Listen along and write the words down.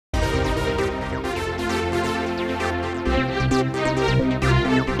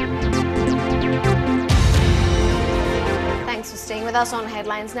Staying with us on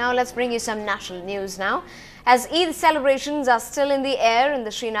headlines now, let's bring you some national news now. As Eid celebrations are still in the air in the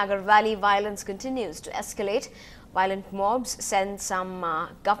Srinagar Valley, violence continues to escalate. Violent mobs send some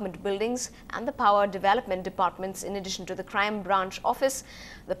government buildings and the power development departments, in addition to the crime branch office,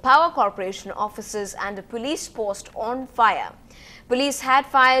 the power corporation offices and a police post on fire. Police had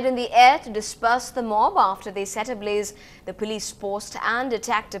fired in the air to disperse the mob after they set ablaze the police post and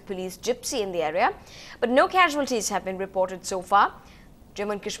attacked a police gypsy in the area. But no casualties have been reported so far.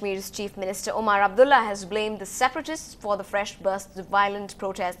 Jammu and Kashmir's Chief Minister Omar Abdullah has blamed the separatists for the fresh bursts of violent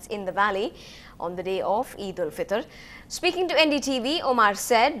protests in the valley on the day of Eid al-Fitr. Speaking to NDTV, Omar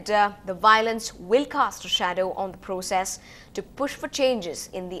said the violence will cast a shadow on the process to push for changes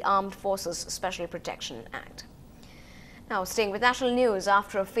in the Armed Forces Special Protection Act. Now, staying with national news,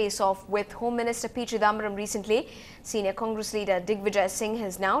 after a face-off with Home Minister P. Chidambaram recently, senior Congress leader Digvijay Singh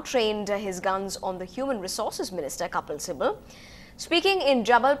has now trained his guns on the Human Resources Minister Kapil Sibal. Speaking in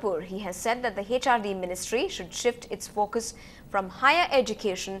Jabalpur, he has said that the HRD ministry should shift its focus from higher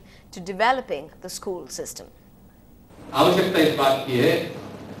education to developing the school system. आवश्यकता इस बात की है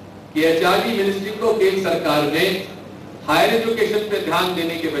कि HRD ministry को केंद्र सरकार ने हायर एजुकेशन पे ध्यान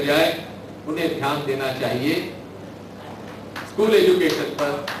देने के बजाय उन्हें ध्यान देना चाहिए स्कूल एजुकेशन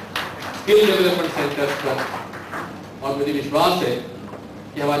पर, स्किल डेवलपमेंट सेंटर्स पर, और मुझे विश्वास है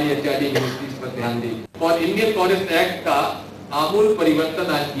कि हमारी HRD मिनिस्ट्री इस पर ध्यान देगी और इंडियन फॉरेस्ट एक्ट का आमूल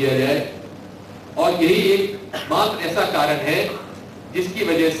परिवर्तन आज किया जाए। और यही एक मात्र ऐसा कारण है जिसकी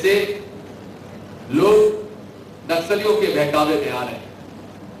वजह से लोग नक्सलियों के बहकावे में आ रहे हैं।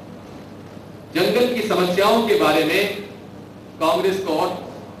 जंगल की समस्याओं के बारे में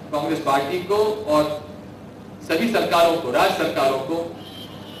कांग्रेस पार्टी को और सभी सरकारों को, राज्य सरकारों को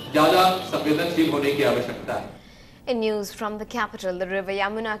ज्यादा संवेदनशील होने की आवश्यकता है। In news from the capital, the river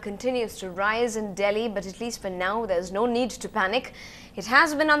Yamuna continues to rise in Delhi, but at least for now, there's no need to panic. It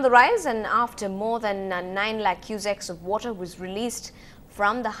has been on the rise, and after more than 9 lakh cusecs of water was released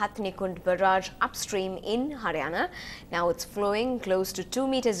from the Hatnikund barrage upstream in Haryana. Now it's flowing close to 2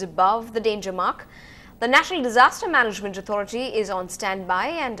 meters above the danger mark. The National Disaster Management Authority is on standby,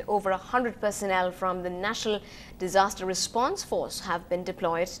 and over 100 personnel from the National Disaster Response Force have been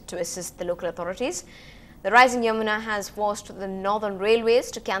deployed to assist the local authorities. The rising Yamuna has forced the Northern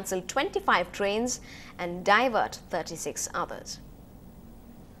Railways to cancel 25 trains and divert 36 others.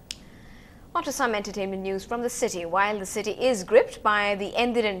 On to some entertainment news from the city. While the city is gripped by the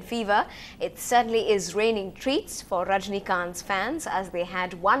Ndiran fever, it certainly is raining treats for Rajnikant's fans, as they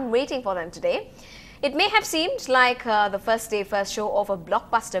had one waiting for them today. It may have seemed like the first day, first show of a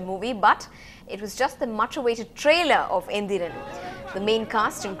blockbuster movie, but it was just the much-awaited trailer of Ndiran. The main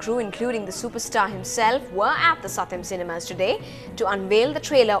cast and crew, including the superstar himself, were at the Satyam Cinemas today to unveil the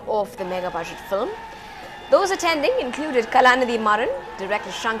trailer of the mega-budget film. Those attending included Kalanidhi Maran,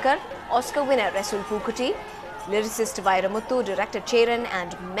 director Shankar, Oscar winner Rasul Pukuti, lyricist Vairamuthu, director Cheran,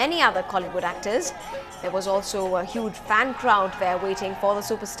 and many other Hollywood actors. There was also a huge fan crowd there waiting for the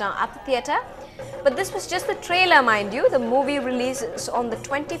superstar at the theatre. But this was just the trailer, mind you. The movie releases on the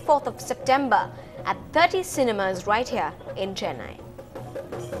 24th of September at 30 cinemas right here in Chennai.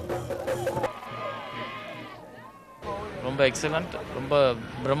 ரொம்ப excellent, ரொம்ப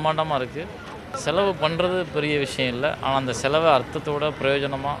பிரம்மாண்டமாக இருக்குது. செலவு பண்ணுறது பெரிய விஷயம் இல்லை, ஆனால் அந்த செலவை அர்த்தத்தோட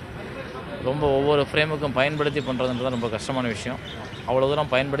பிரயோஜனமாக ரொம்ப ஒவ்வொரு ஃப்ரேமுக்கும் பயன்படுத்தி பண்ணுறதுன்றது ரொம்ப கஷ்டமான விஷயம். அவ்வளோ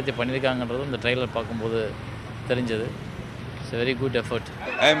தூரம் பயன்படுத்தி பண்ணியிருக்காங்கன்றது இந்த ட்ரெய்லர் பார்க்கும்போது தெரிஞ்சது. It's a very good effort.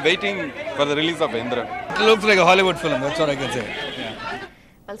 I am waiting for the release of Indra. It looks like a Hollywood film, that's what I can say. Yeah.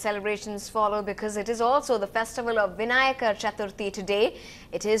 Well, celebrations follow because it is also the festival of Vinayaka Chaturthi today.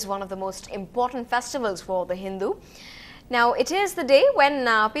 It is one of the most important festivals for the Hindu. Now, it is the day when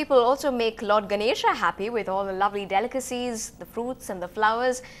people also make Lord Ganesha happy with all the lovely delicacies, the fruits and the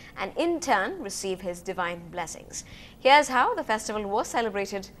flowers, and in turn receive his divine blessings. Here's how the festival was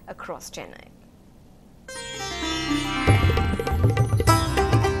celebrated across Chennai.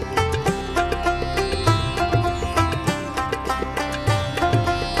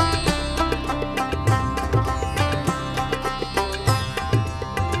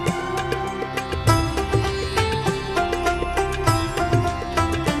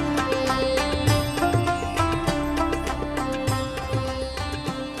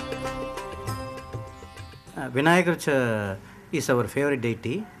 Vinayaka is our favorite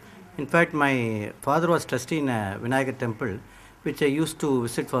deity. In fact, my father was trustee in a Vinayaka temple, which I used to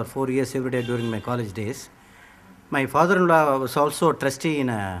visit for 4 years every day during my college days. My father-in-law was also trustee in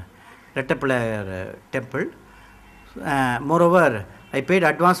a Rettapilayar temple. Moreover, I paid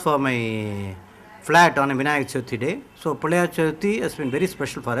advance for my flat on a Vinayaka Chaturthi day. So, Pilayar Chaturthi has been very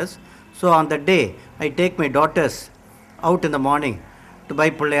special for us. So, on that day, I take my daughters out in the morning to buy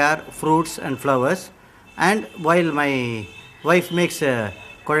Pullayar, fruits and flowers. And while my wife makes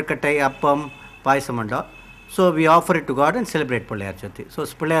Kodakattai, Appam, Payasam and all, so we offer it to God and celebrate Pullayar Chavithi. So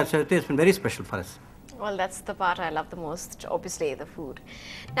Pullayar Chavithi has been very special for us. Well, that's the part I love the most, obviously the food.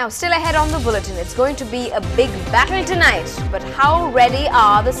 Now, still ahead on the bulletin, it's going to be a big battle tonight. But how ready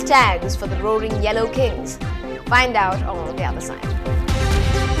are the Stags for the roaring Yellow Kings? Find out on the other side.